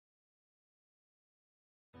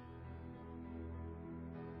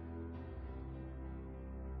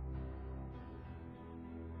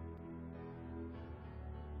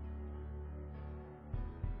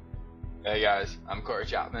Hey guys, I'm Corey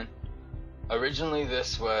Chapman. Originally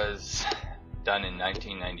this was done in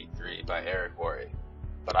 1993 by Eric Worre,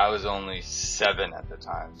 but I was only 7 at the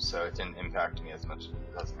time, so it didn't impact me as much as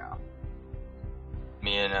it does now.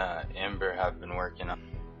 Me and Amber have been working on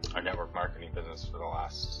our network marketing business for the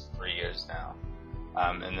last 3 years now.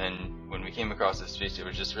 And then when we came across this speech, it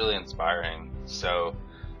was just really inspiring. So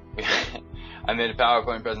I made a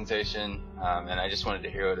PowerPoint presentation, and I just wanted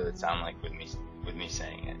to hear what it would sound like with me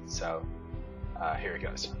saying it. So here it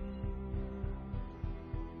goes.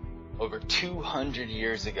 Over 200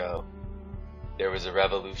 years ago, there was a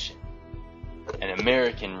revolution, an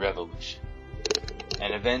American Revolution,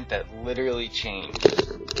 an event that literally changed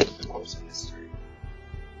the course of history.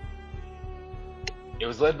 It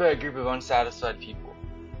was led by a group of unsatisfied people,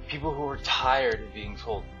 people who were tired of being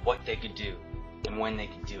told what they could do and when they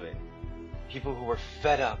could do it, people who were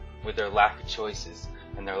fed up with their lack of choices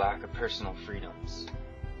and their lack of personal freedoms,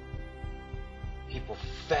 people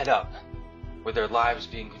fed up with their lives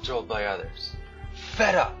being controlled by others,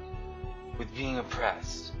 fed up with being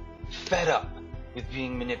oppressed, fed up with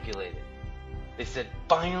being manipulated. They said,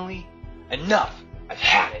 finally, enough, I've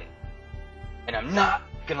had it, and I'm not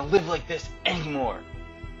gonna live like this anymore.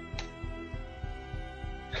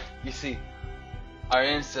 You see, our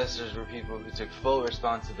ancestors were people who took full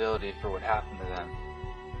responsibility for what happened to them,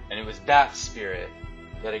 and it was that spirit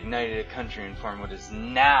that ignited a country and formed what is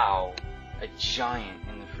now a giant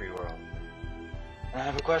in the free world. And I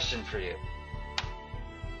have a question for you.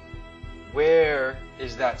 Where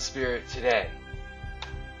is that spirit today?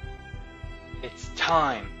 It's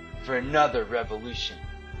time for another revolution,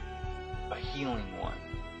 a healing one.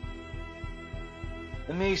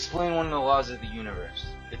 Let me explain one of the laws of the universe.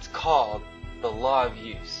 It's called the law of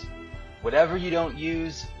use. Whatever you don't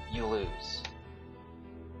use, you lose.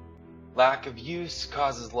 Lack of use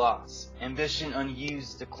causes loss. Ambition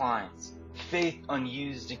unused declines. Faith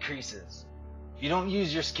unused decreases. If you don't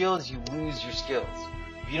use your skills, you lose your skills.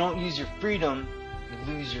 If you don't use your freedom,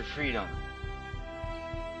 you lose your freedom.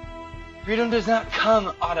 Freedom does not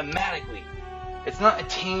come automatically. It's not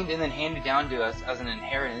attained and then handed down to us as an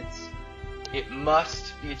inheritance. It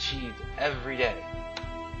must be achieved every day.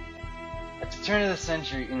 At the turn of the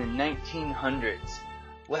century, in the 1900s,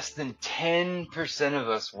 less than 10% of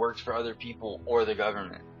us worked for other people or the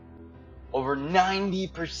government. Over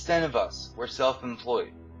 90% of us were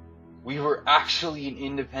self-employed. We were actually an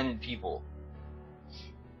independent people.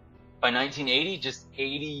 By 1980, just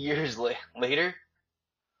 80 years later,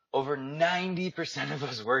 over 90% of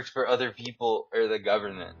us worked for other people or the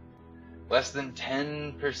government. Less than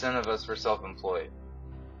 10% of us were self-employed.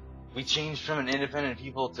 We changed from an independent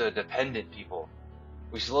people to a dependent people.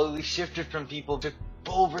 We slowly shifted from people to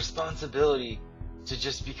full responsibility to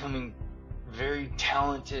just becoming very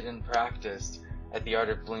talented and practiced at the art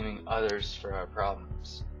of blaming others for our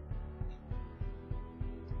problems.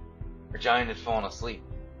 Our giant had fallen asleep.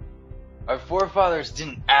 Our forefathers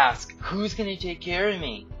didn't ask, who's going to take care of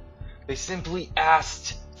me? They simply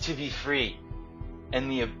asked to be free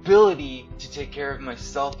and the ability to take care of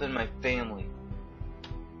myself and my family.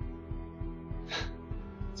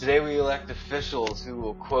 Today we elect officials who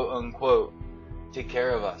will quote unquote take care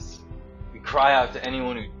of us. We cry out to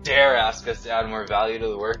anyone who dare ask us to add more value to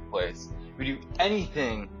the workplace. We do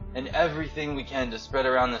anything and everything we can to spread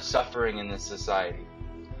around the suffering in this society.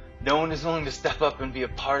 No one is willing to step up and be a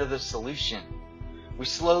part of the solution. We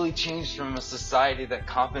slowly changed from a society that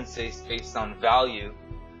compensates based on value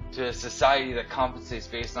to a society that compensates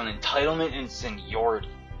based on entitlement and seniority.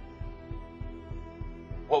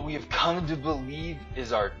 What we have come to believe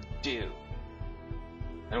is our due,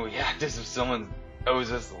 and we act as if someone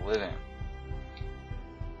owes us a living.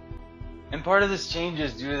 And part of this change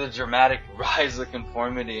is due to the dramatic rise of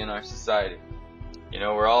conformity in our society. You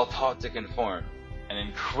know, we're all taught to conform, and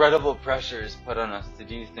incredible pressure is put on us to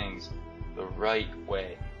do things the right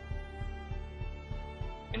way.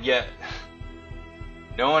 And yet,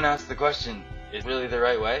 no one asks the question, is it really the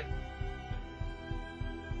right way?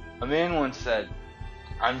 A man once said,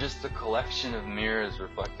 I'm just a collection of mirrors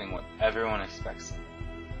reflecting what everyone expects of me.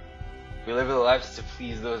 We live our lives to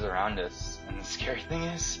please those around us, and the scary thing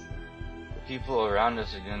is, the people around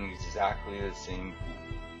us are doing exactly the same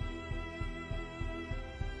thing.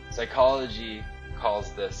 Psychology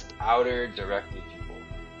calls this outer directed people.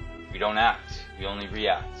 We don't act, we only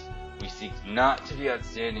react. We seek not to be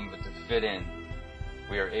outstanding, but to fit in.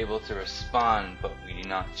 We are able to respond, but we do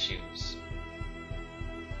not choose.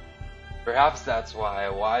 Perhaps that's why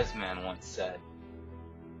a wise man once said,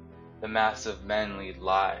 the mass of men lead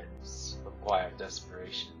lives of quiet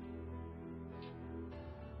desperation.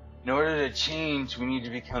 In order to change, we need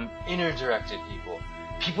to become inner-directed people,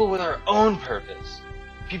 People with our own purpose.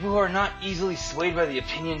 People who are not easily swayed by the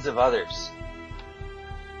opinions of others.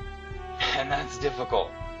 And that's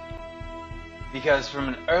difficult. Because from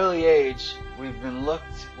an early age, we've looked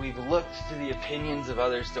to the opinions of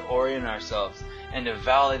others to orient ourselves and to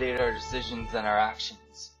validate our decisions and our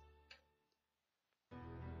actions.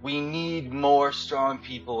 We need more strong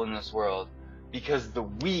people in this world, because the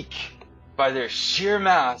weak, by their sheer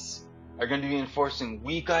mass, are going to be enforcing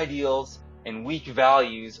weak ideals and weak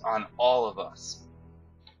values on all of us.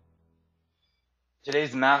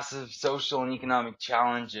 Today's massive social and economic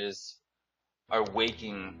challenges are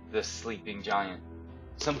waking the sleeping giant.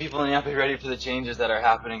 Some people may not be ready for the changes that are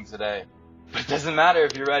happening today, but it doesn't matter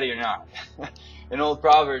if you're ready or not. An old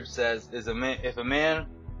proverb says, if a man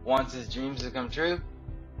wants his dreams to come true,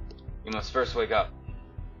 he must first wake up.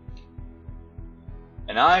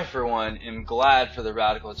 And I, for one, am glad for the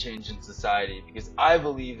radical change in society, because I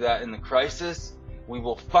believe that in the crisis, we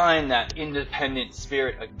will find that independent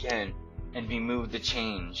spirit again and be moved to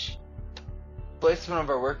change. Placement of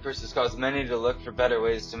our workforce has caused many to look for better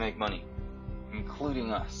ways to make money,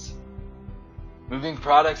 including us. Moving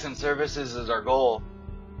products and services is our goal,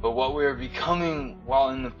 but what we are becoming while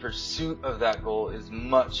in the pursuit of that goal is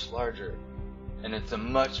much larger, and it's a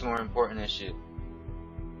much more important issue.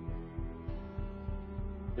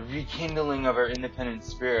 The rekindling of our independent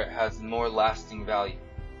spirit has more lasting value.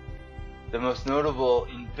 The most notable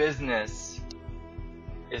in business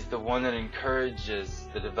is the one that encourages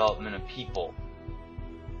the development of people.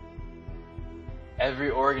 Every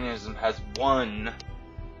organism has one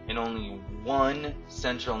and only one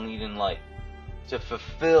central need in life: to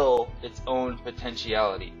fulfill its own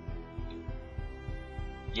potentiality.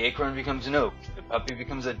 The acorn becomes an oak, the puppy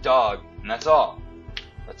becomes a dog, and that's all.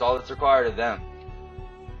 That's all that's required of them.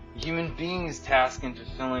 The human being's task in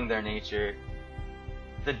fulfilling their nature,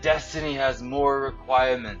 the destiny has more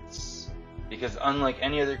requirements, because unlike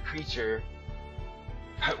any other creature,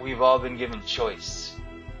 we've all been given choice.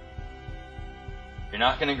 You're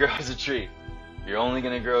not going to grow as a tree. You're only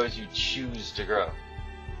going to grow as you choose to grow.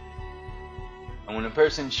 And when a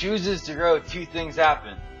person chooses to grow, two things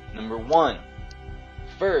happen. Number one,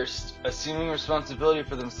 first, assuming responsibility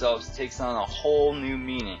for themselves takes on a whole new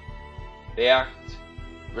meaning. They act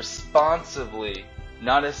responsibly,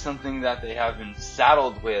 not as something that they have been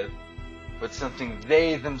saddled with, but something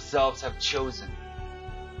they themselves have chosen.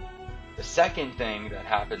 The second thing that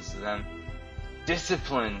happens to them,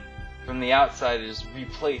 discipline from the outside is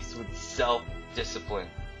replaced with self-discipline.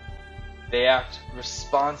 They act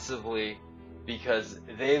responsibly because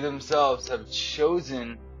they themselves have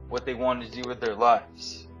chosen what they want to do with their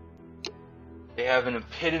lives. They have an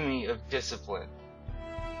epitome of discipline.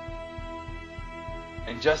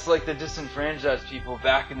 And just like the disenfranchised people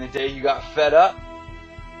back in the day who got fed up,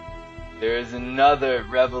 there is another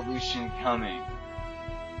revolution coming.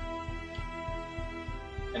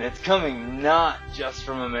 And it's coming not just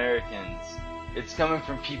from Americans. It's coming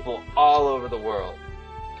from people all over the world.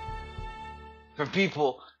 From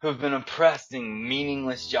people who have been oppressed in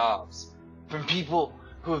meaningless jobs. From people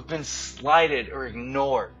who have been slighted or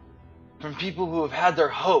ignored. From people who have had their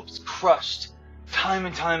hopes crushed time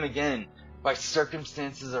and time again by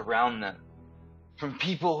circumstances around them. From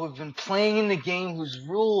people who have been playing in the game whose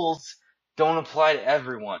rules don't apply to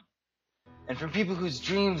everyone. And from people whose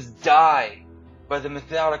dreams die by the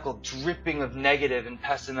methodical dripping of negative and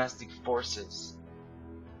pessimistic forces.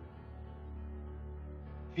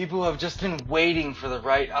 People who have just been waiting for the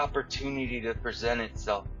right opportunity to present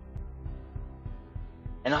itself.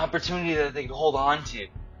 An opportunity that they could hold on to,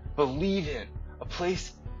 believe in, a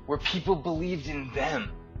place where people believed in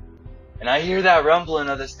them. And I hear that rumbling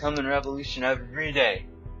of this coming revolution every day.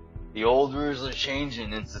 The old rules are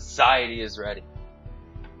changing and society is ready.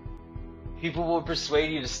 People will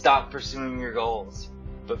persuade you to stop pursuing your goals,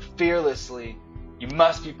 but fearlessly, you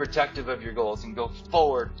must be protective of your goals and go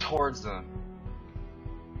forward towards them.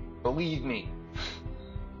 Believe me,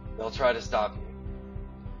 they'll try to stop you.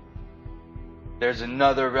 There's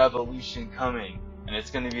another revolution coming, and it's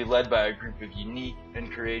going to be led by a group of unique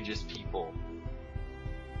and courageous people.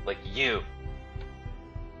 Like you.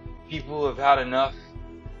 People who have had enough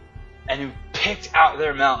and who picked out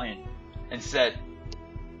their mountain and said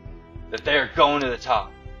that they are going to the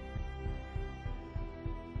top.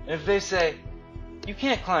 And if they say, you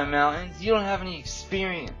can't climb mountains, you don't have any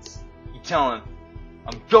experience, you tell them,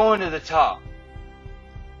 I'm going to the top.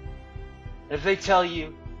 And if they tell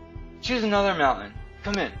you, choose another mountain,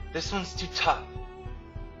 come in, this one's too tough,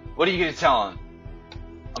 what are you going to tell them?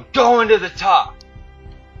 I'm going to the top.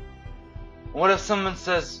 What if someone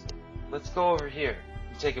says, let's go over here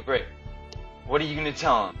and take a break? What are you going to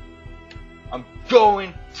tell them? I'm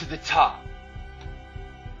going to the top.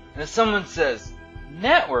 And if someone says,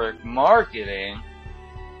 network marketing,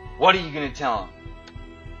 what are you going to tell them?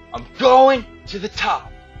 I'm going to the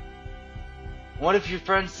top. What if your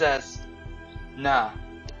friend says, nah,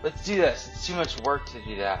 let's do this. It's too much work to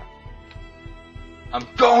do that. I'm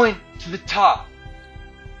going to the top.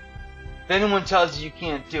 If anyone tells you you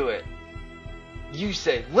can't do it, you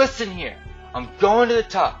say, listen here, I'm going to the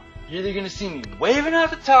top. You're either going to see me waving at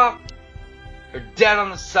the top or dead on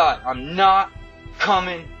the side. I'm not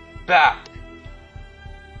coming back.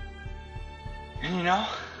 And you know,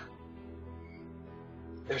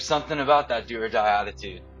 there's something about that do or die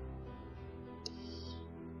attitude.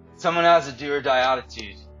 Someone has a do or die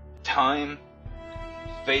attitude. Time,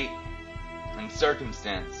 fate, and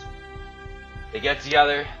circumstance. They get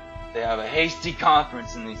together, they have a hasty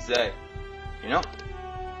conference, and they say, you know,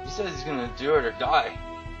 he says he's gonna do it or die.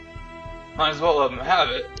 Might as well let him have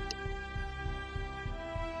it.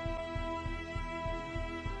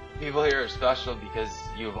 People here are special because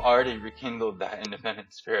you've already rekindled that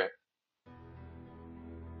independent spirit.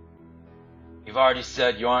 You've already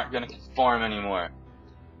said you aren't gonna conform anymore.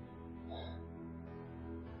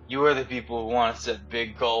 You are the people who want to set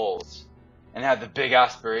big goals and have the big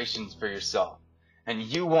aspirations for yourself. And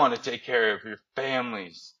you want to take care of your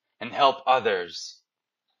families and help others.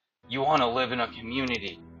 You want to live in a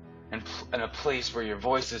community and in a place where your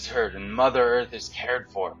voice is heard and Mother Earth is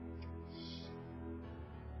cared for.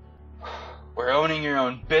 Where owning your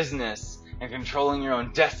own business and controlling your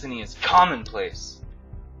own destiny is commonplace.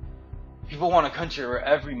 People want a country where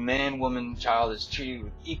every man, woman, child is treated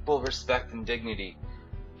with equal respect and dignity.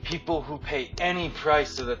 People who pay any price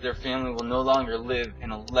so that their family will no longer live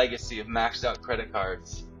in a legacy of maxed out credit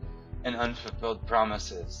cards and unfulfilled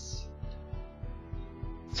promises.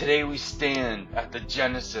 Today we stand at the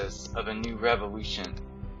genesis of a new revolution,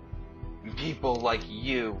 and people like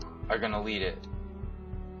you are going to lead it.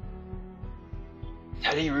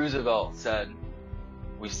 Teddy Roosevelt said,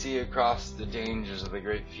 "We see across the dangers of the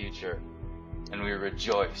great future, and we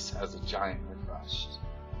rejoice as a giant refreshed."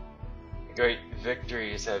 The great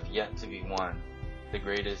victories have yet to be won. The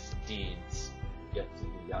greatest deeds yet to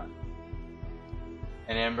be done.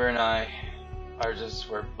 And Amber and I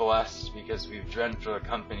we're blessed because we've dreamt for a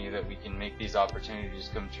company that we can make these opportunities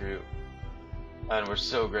come true. And we're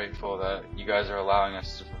so grateful that you guys are allowing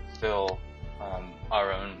us to fulfill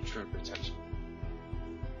our own true potential.